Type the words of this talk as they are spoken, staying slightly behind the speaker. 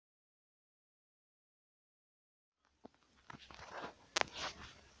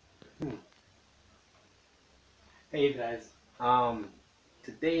Hmm. Hey you guys.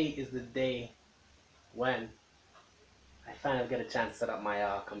 Today is the day when I finally get a chance to set up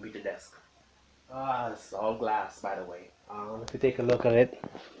my computer desk. It's all glass, by the way. If you take a look at it,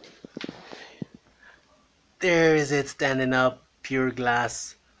 there is it standing up, pure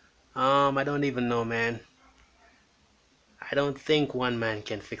glass. I don't even know, man. I don't think one man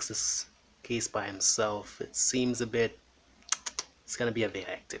can fix this case by himself. It seems a bit. It's gonna be a bit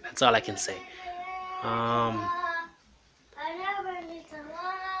hectic. That's all I can say. Um,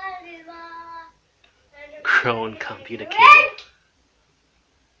 Grown computer cable.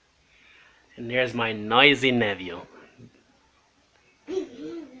 And there's my noisy nephew.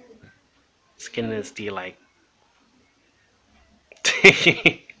 Skin and steel like.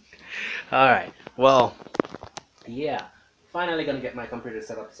 Alright. Well, yeah. Finally gonna get my computer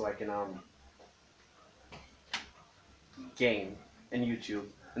set up so I can game and YouTube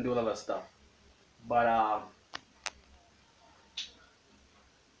and do a lot of stuff. But I'm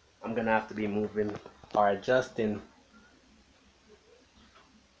gonna have to be moving or adjusting.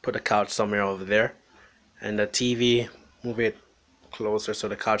 Put a couch somewhere over there and the TV, move it closer so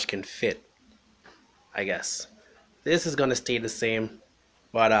the couch can fit, I guess. This is gonna stay the same,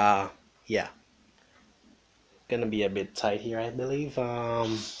 but yeah, gonna be a bit tight here, I believe.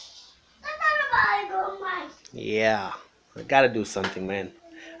 Yeah, I gotta do something, man.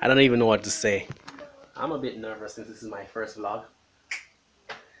 I don't even know what to say. I'm a bit nervous since this is my first vlog.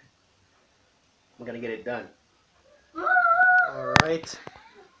 I'm gonna get it done. Alright.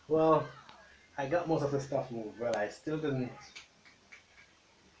 Well, I got most of the stuff moved. Well, I still didn't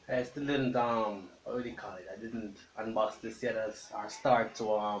what do you call it? I didn't unbox this yet as our start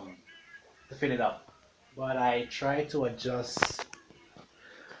to fill it up. But I tried to adjust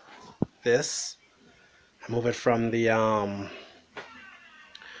this. I move it from the it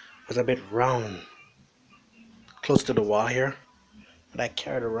was a bit round, close to the wall here. But I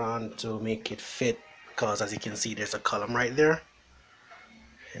carried around to make it fit because as you can see there's a column right there,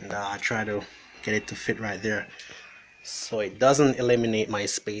 and I try to get it to fit right there so it doesn't eliminate my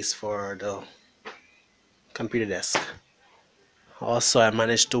space for the computer desk. Also, I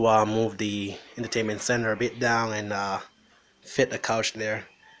managed to move the entertainment center a bit down and fit a couch there.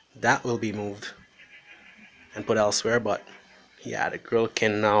 That will be moved and put elsewhere, but yeah, the grill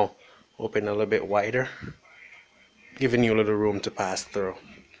can now open a little bit wider, giving you a little room to pass through.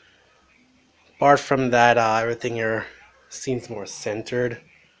 Apart from that, everything here seems more centered,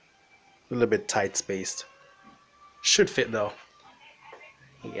 a little bit tight spaced. Should fit though.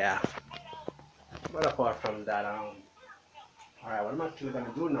 Yeah. But apart from that, alright, what I'm actually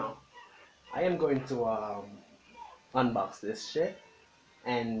gonna do now, I am going to unbox this shit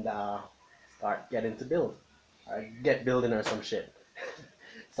and start getting to build. Or get building or some shit.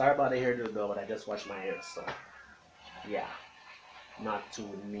 Sorry about the hairdo though, but I just washed my hair, so yeah. Not too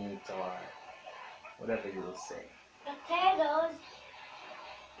neat or whatever you will say. Potatoes.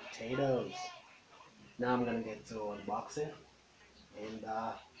 Potatoes. Now I'm gonna get to unboxing and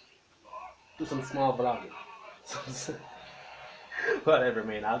do some small vlogging. Whatever,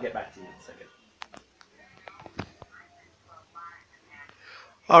 man. I'll get back to you in a second.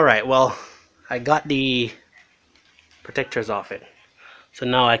 Alright, well, I got the protectors off it. So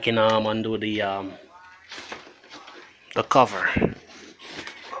now I can undo the cover.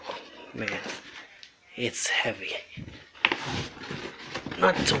 Man, it's heavy.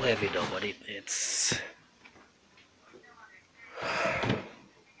 Not too heavy though, but it's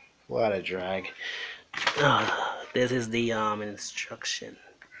what a drag. This is the instruction,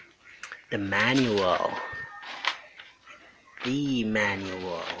 the manual,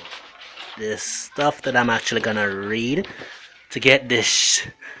 the stuff that I'm actually gonna read to get this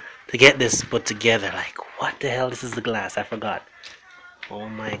put together. Like, what the hell? This is the glass. I forgot. Oh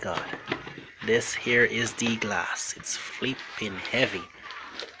my god, this here is the glass. It's flipping heavy.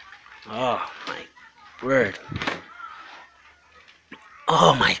 Oh my word.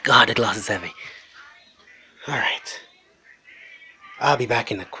 Oh my god, the glass is heavy. Alright. I'll be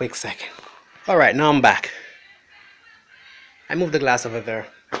back in a quick second. Alright, now I'm back. I moved the glass over there.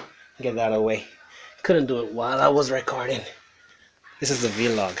 Get that away. Couldn't do it while I was recording. This is a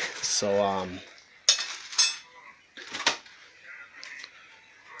vlog, so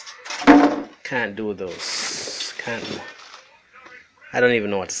can't do those. Can't. I don't even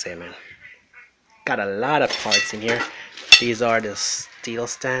know what to say, man. Got a lot of parts in here. These are the steel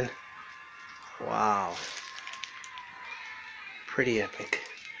stand. Wow. Pretty epic.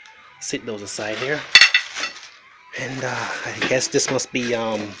 Sit those aside here. And I guess this must be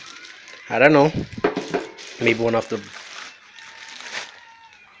I don't know, maybe one of the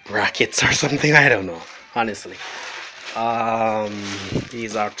brackets or something. I don't know, honestly.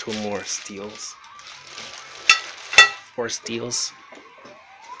 These are two more steels. 4 steels.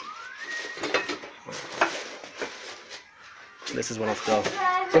 This is one of the.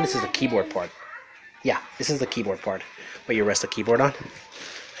 I think this is the keyboard part. Yeah, this is the keyboard part where you rest the keyboard on.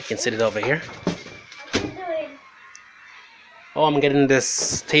 I can sit it over here. Oh, I'm getting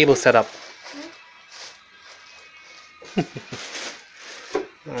this table set up.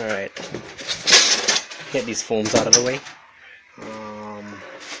 Alright. Get these foams out of the way.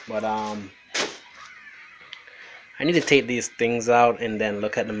 But I need to take these things out and then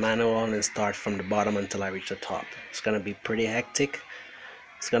look at the manual and start from the bottom until I reach the top. It's gonna be pretty hectic.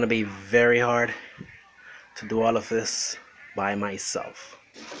 It's gonna be very hard to do all of this by myself.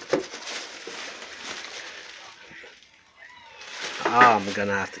 I'm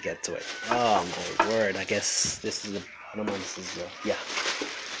gonna have to get to it. Oh my word, I guess this is the bottom one. This is the, yeah.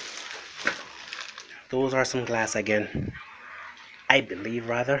 Those are some glass again. I believe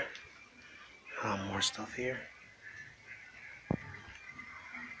rather. More stuff here.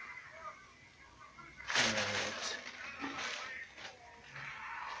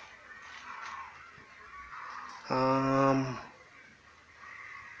 Alright.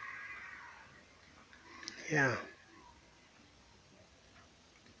 Yeah.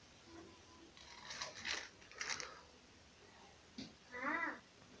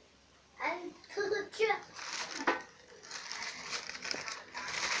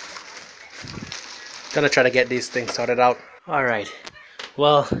 Gonna try to get these things sorted out. Alright,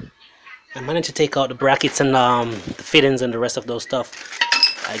 well, I managed to take out the brackets and the fittings and the rest of those stuff.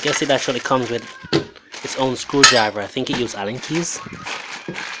 I guess it actually comes with its own screwdriver. I think it used Allen keys.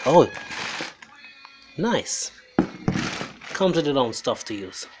 Oh, nice. Comes with its own stuff to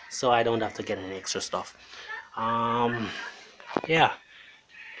use, so I don't have to get any extra stuff. Yeah,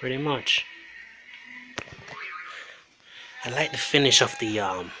 pretty much. I like the finish of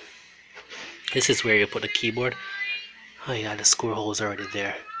the this is where you put the keyboard. Oh yeah, the screw holes already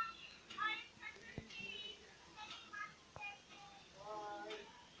there.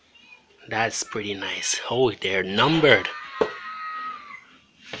 That's pretty nice. Oh, they're numbered.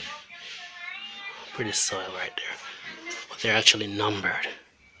 Pretty soil right there. But they're actually numbered.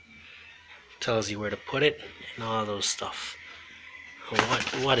 Tells you where to put it and all those stuff.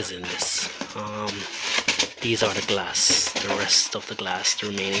 What is in this? These are the glass. The rest of the glass, the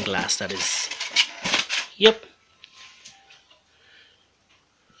remaining glass that is. Yep.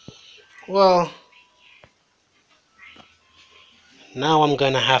 Well, now I'm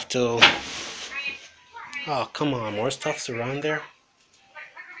gonna have to. Oh, come on, more stuff's around there.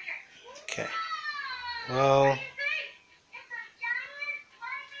 Okay. Well,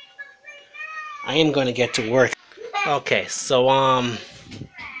 I am gonna get to work. Okay, so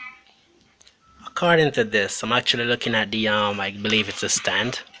according to this, I'm actually looking at the I believe it's a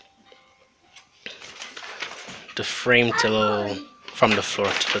stand. The frame from the floor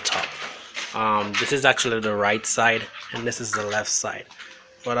to the top. This is actually the right side and this is the left side.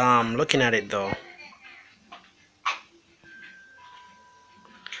 But looking at it though,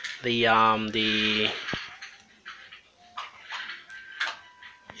 the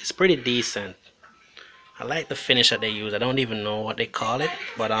it's pretty decent. I like the finish that they use. I don't even know what they call it,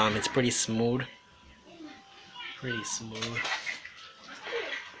 but it's pretty smooth. Pretty smooth.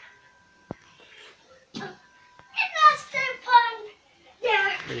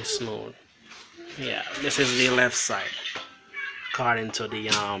 Pretty smooth. Yeah, this is the left side according to the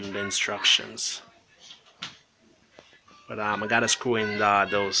instructions. But I gotta screw in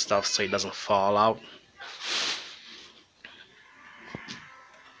those stuff so it doesn't fall out.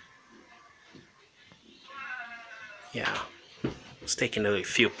 Yeah, just taking a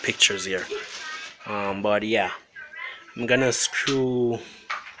few pictures here. But yeah, I'm gonna screw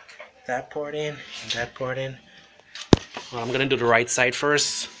that part in and that part in. Well, I'm gonna do the right side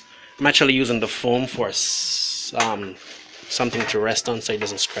first. I'm actually using the foam for something to rest on so it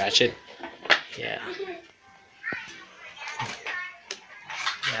doesn't scratch it. Yeah.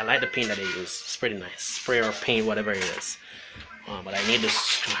 Yeah, I like the paint that they use. It's pretty nice. Spray or paint, whatever it is. But I need this.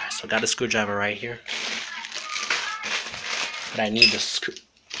 So I got the screwdriver right here. But I need the screw.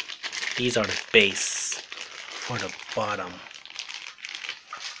 These are the base for the bottom.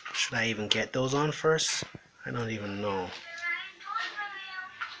 Should I even get those on first? I don't even know.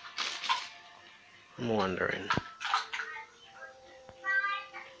 I'm wondering.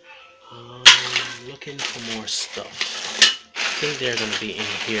 Looking for more stuff. I think they're gonna be in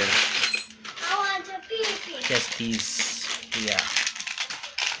here. I want a pee-pee. I guess these, yeah.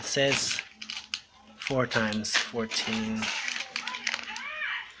 It says 4 times 14.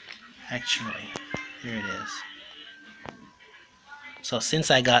 Actually, here it is. So since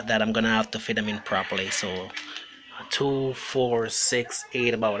I got that, I'm gonna have to fit them in properly. So 2, 4, 6,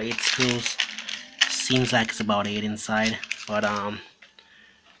 8, about 8 screws. Seems like it's about 8 inside, but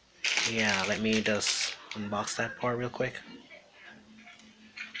yeah, let me just unbox that part real quick.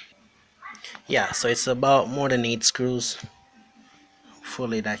 Yeah, so it's about more than 8 screws.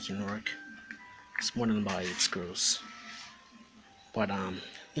 Hopefully that can work. It's more than about 8 screws. But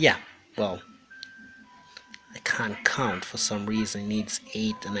yeah, well, I can't count for some reason. It needs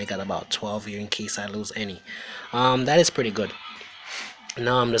 8 and I got about 12 here in case I lose any. That is pretty good.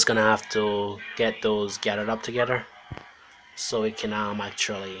 Now I'm just gonna have to get those gathered up together so it can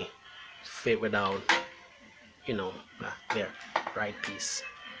actually fit without, you know, there, right piece.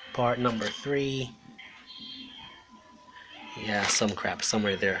 Part number 3. Yeah, some crap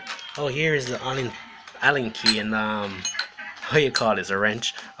somewhere there. Oh, here is the Allen key and what you call this, a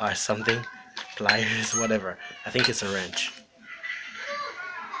wrench or something, pliers, whatever. I think it's a wrench,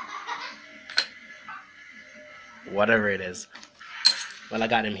 whatever it is. Well, I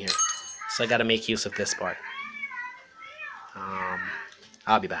got him here, so I gotta make use of this part.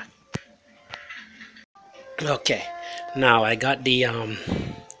 I'll be back. Okay, now I got the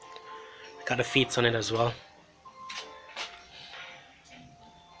feet on it as well.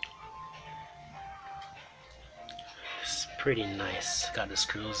 It's pretty nice. Got the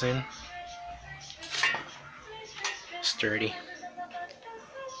screws in, sturdy.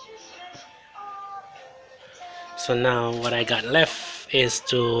 So now what I got left is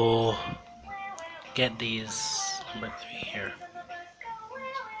to get these number 3 here.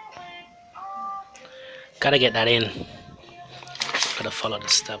 Gotta get that in. Gotta follow the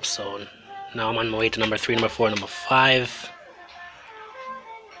steps. So now I'm on my way to number 3, number 4, number 5.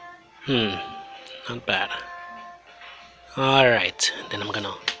 Not bad. Alright, then I'm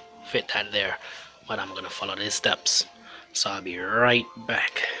gonna fit that there, but I'm gonna follow these steps. So I'll be right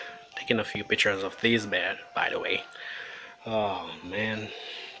back. Taking a few pictures of these bed, by the way. Oh man.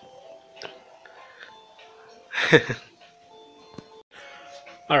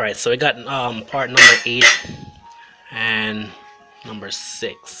 Alright, so we got part number 8 and number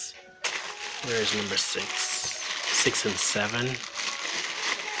 6. Where is number 6? 6 and 7.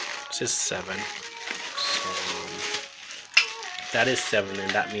 This is 7. So that is 7,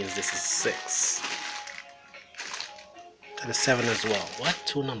 and that means this is 6. That is 7 as well. What?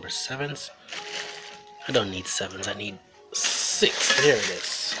 2 number 7s? I don't need 7s, I need 6. There it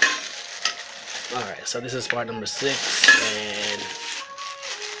is. Alright, so this is part number 6 and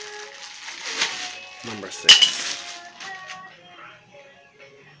number 6.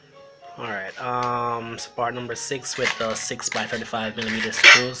 Alright, so part number 6 with the 6 by 35 millimeter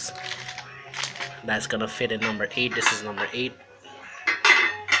screws. That's gonna fit in number 8. This is number 8.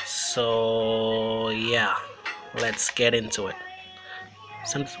 So yeah, let's get into it.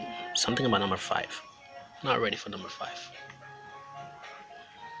 Something about number 5. Not ready for number 5.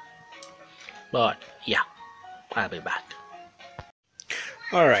 But yeah, I'll be back.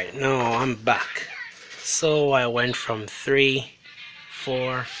 Alright, now I'm back. So I went from 3,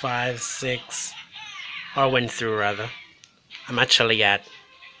 4, 5, 6, or went through rather. I'm actually at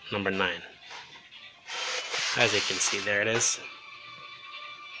number 9. As you can see, there it is.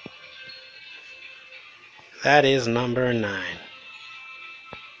 That is number 9.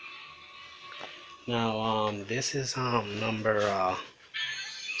 Now this is number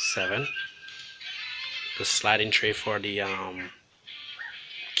 7. The sliding tray for the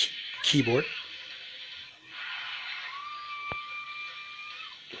keyboard.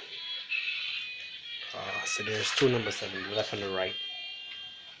 So there's 2 number 7, the left and the right.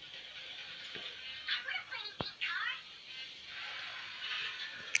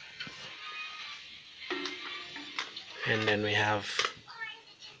 And then we have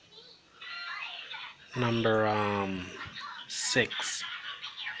number 6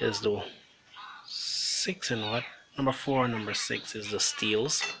 is the 6 and what? Number 4 and number 6 is the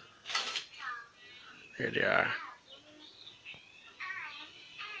steels. There they are.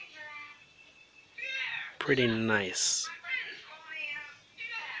 Pretty nice.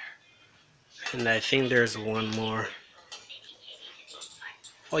 And I think there's one more.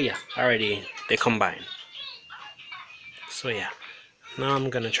 Oh yeah, already they combine. So yeah, now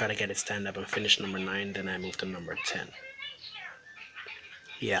I'm gonna try to get it stand up and finish number 9, then I move to number 10.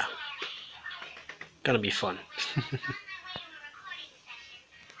 Yeah, gonna be fun.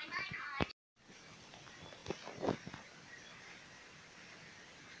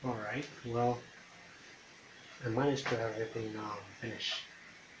 Alright, well, I managed to have everything finished.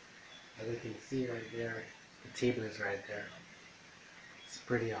 As you can see right there, the table is right there. It's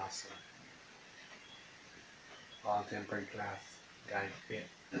pretty awesome. All tempered glass guide fit.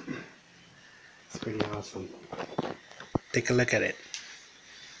 It's pretty awesome. Take a look at it.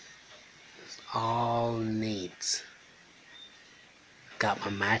 It's all neat. Got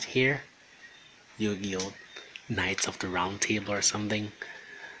my mat here. Yu-Gi-Oh! Knights of the Round Table or something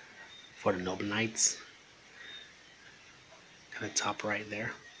for the Noble Knights. Got a top right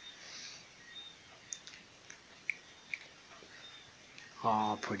there.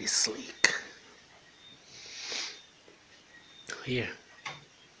 All pretty sleek. Here.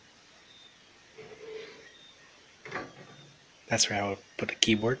 That's where I would put the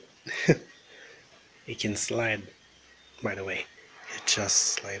keyboard. It can slide, by the way. It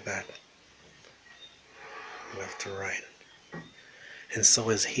just like that. Left to right. And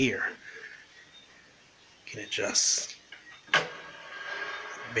so is here. You can adjust. A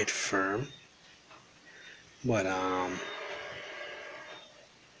bit firm. But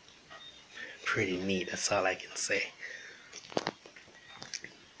pretty neat, that's all I can say.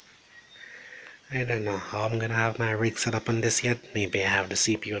 I don't know how I'm gonna have my rig set up on this yet. Maybe I have the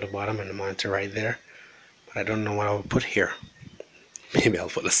CPU at the bottom and the monitor right there. But I don't know what I'll put here. Maybe I'll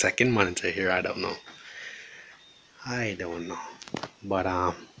put a second monitor here, I don't know. I don't know.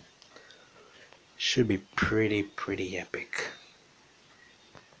 But should be pretty epic.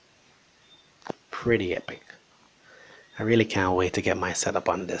 Pretty epic. I really can't wait to get my setup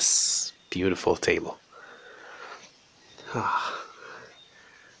on this beautiful table.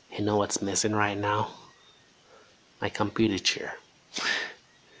 You know what's missing right now? My computer chair.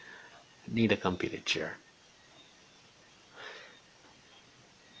 Need a computer chair.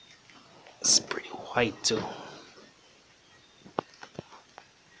 It's pretty white too.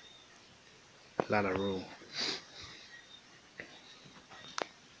 A lot of room.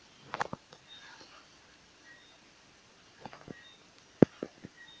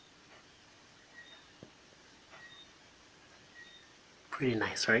 Pretty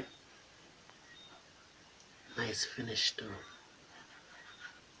nice, right? Nice finish too.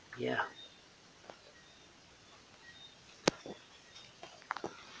 Yeah.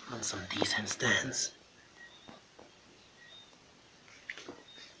 On some decent stands.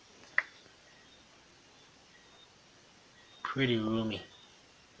 Pretty roomy.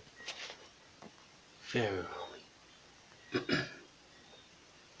 Very roomy.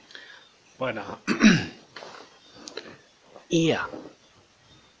 But yeah.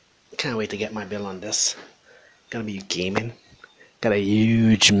 Can't wait to get my bill on this. Gonna be gaming. Got a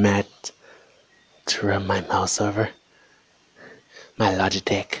huge mat to run my mouse over. My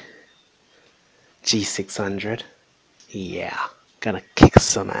Logitech G600. Yeah, gonna kick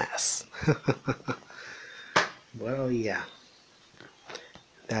some ass. Well, yeah.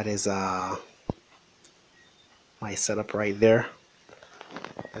 That is my setup right there.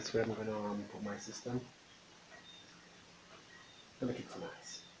 That's where I'm gonna put my system. Gonna kick some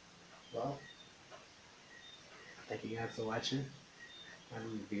ass. Well, thank you guys for watching.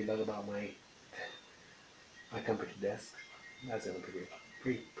 I'm vlog about my computer desk. That's gonna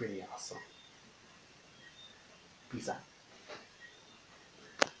be pretty awesome. Peace out.